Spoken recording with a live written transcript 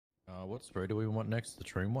What spray do we want next? The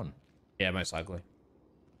train one? Yeah, most likely.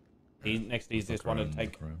 The next easiest one to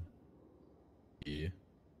take. Yeah.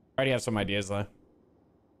 I already have some ideas though.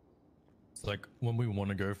 It's like when we want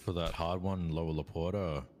to go for that hard one, Lower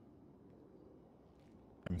Laporta,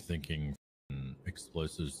 I'm thinking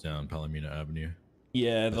explosives down Palomino Avenue.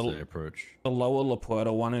 Yeah, the approach. The Lower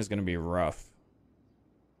Laporta one is going to be rough.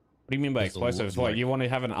 What do you mean by explosives? What, you want to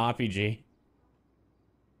have an RPG?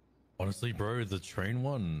 Honestly, bro, the train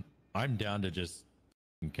one, I'm down to just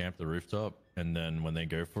camp the rooftop, and then when they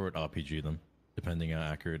go for it, RPG them, depending how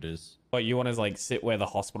accurate it is. What, you want to like sit where the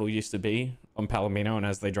hospital used to be on Palomino, and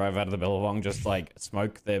as they drive out of the Billabong, just like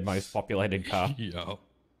smoke their most populated car? Yeah.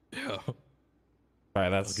 Yeah. Right,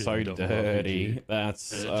 that's so dirty. That's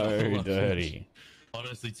so dirty.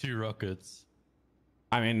 Honestly, 2 rockets.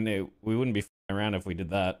 I mean, we wouldn't be f***ing around if we did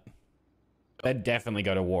that. They'd definitely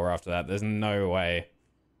go to war after that. There's no way.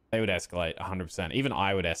 They would escalate 100%. Even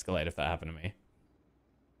I would escalate if that happened to me.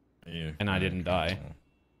 Yeah. And I didn't die.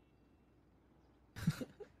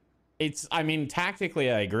 I mean,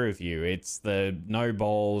 tactically, I agree with you. It's the no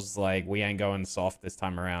balls, like, we ain't going soft this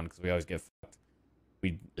time around because we always get fucked.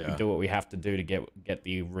 We do what we have to do to get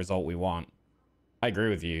the result we want. I agree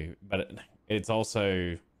with you, but it's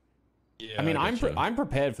also... Yeah, I mean, I'm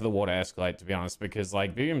prepared for the war to escalate, to be honest, because,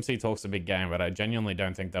 like, BBMC talks a big game, but I genuinely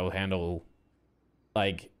don't think they'll handle...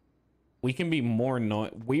 Like, we can be more...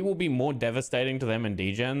 we will be more devastating to them in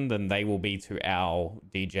DGen than they will be to our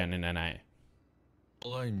DGen in NA.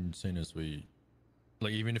 All I'm saying is we...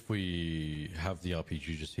 Like, even if we have the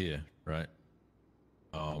RPG just here, right?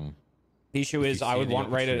 The issue is I would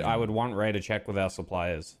want Ray to check with our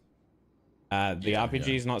suppliers. The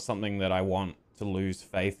RPG is not something that I want to lose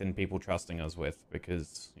faith in people trusting us with,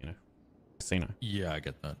 because, you know, casino. Yeah, I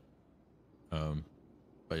get that.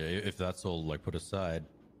 But yeah, if that's all like put aside,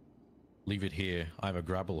 leave it here. I have a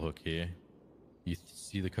grapple hook here. You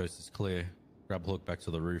see the coast is clear. Grapple hook back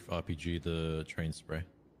to the roof. RPG the train spray.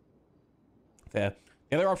 Fair.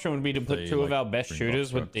 The other option would be to put 2 of our best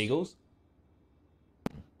shooters with deagles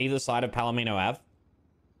either side of Palomino Ave,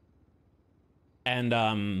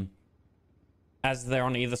 and as they're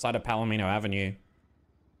on either side of Palomino Avenue,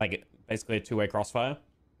 like basically a 2-way crossfire.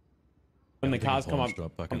 When the cars come up,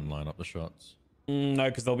 I can line up the shots. No,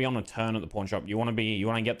 because they'll be on a turn at the pawn shop. You want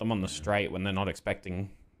to get them on the straight when they're not expecting.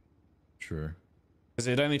 Sure. Because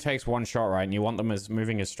it only takes 1 shot, right? And you want them as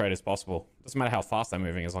moving as straight as possible. Doesn't matter how fast they're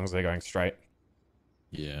moving, as long as they're going straight.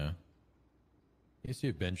 Yeah. You see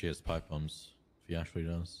if Benji has pipe bombs. If he actually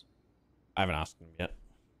does. I haven't asked him yet.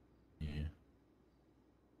 Yeah.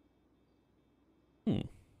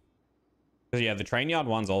 Because yeah, the train yard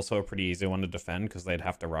one's also a pretty easy one to defend because they'd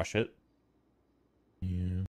have to rush it.